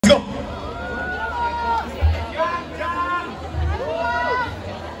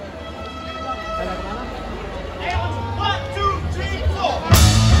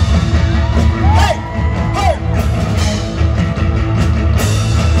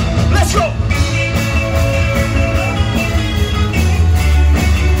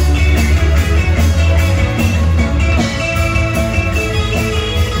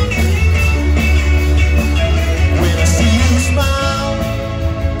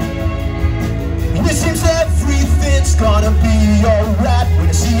gonna be alright when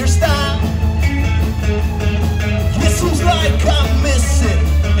I see your style. It seems like I'm missing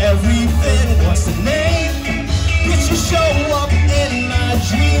everything. What's the name? Did you show up in my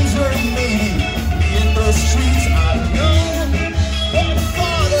dreams or maybe in the streets? I don't know. But I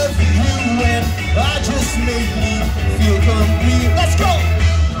thought of you and I just made me feel complete. Let's go!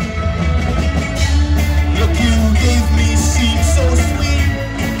 Look, you gave me seems so sweet.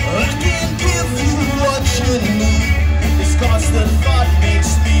 I can't give you what you need. This constant thought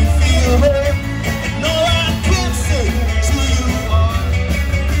makes me feel hurt. And all I can say to you are,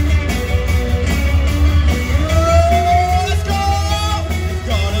 oh, let's go! It's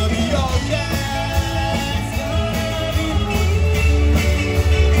gonna be okay.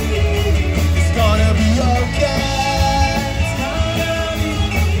 It's gonna be okay.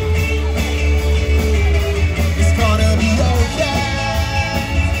 It's gonna be okay.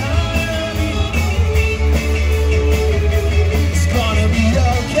 It's gonna be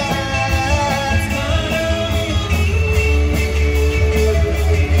okay.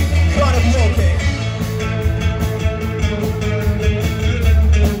 Gonna be okay.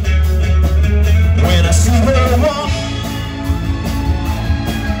 When I see her walk,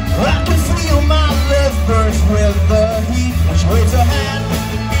 I can feel my love burst with the heat. When she waves her hand,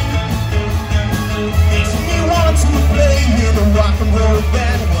 makes me want to play in a rock and roll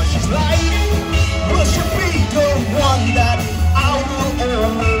band. What she's like, will she be the one that I will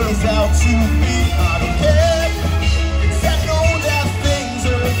always out to be? I don't care, 'cause I know that things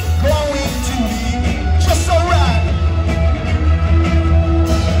are going to be just alright.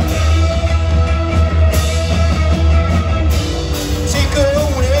 Take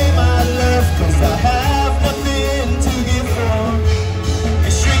away my love, 'cause I have nothing to give for.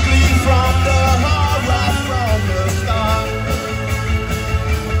 It's strictly from the heart, right from the start.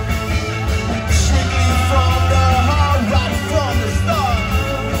 Strictly from the heart, right from the start.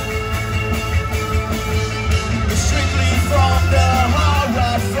 It's strictly from the heart,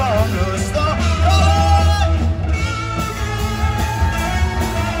 right from the start. Oh!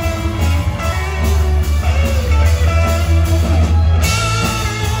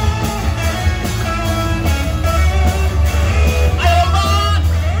 I am on!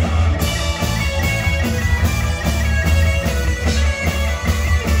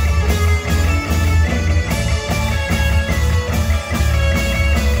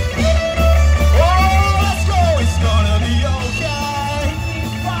 Oh, let's go! It's gonna be okay.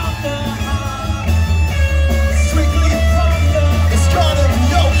 From the heart. Strictly from the. It's gonna be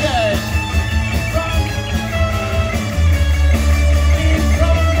okay. It's gonna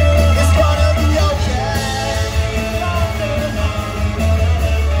be okay.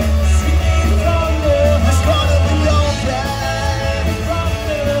 It's gonna be okay.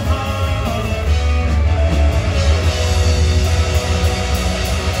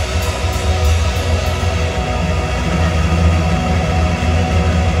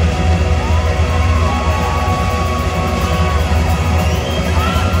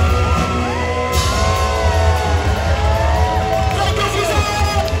 Thank you,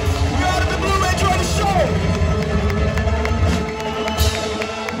 Fisip! We are the Blue Ray Jordan Show!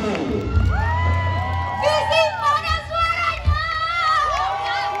 Fisip, mana suaranya?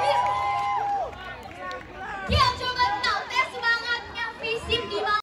 Diam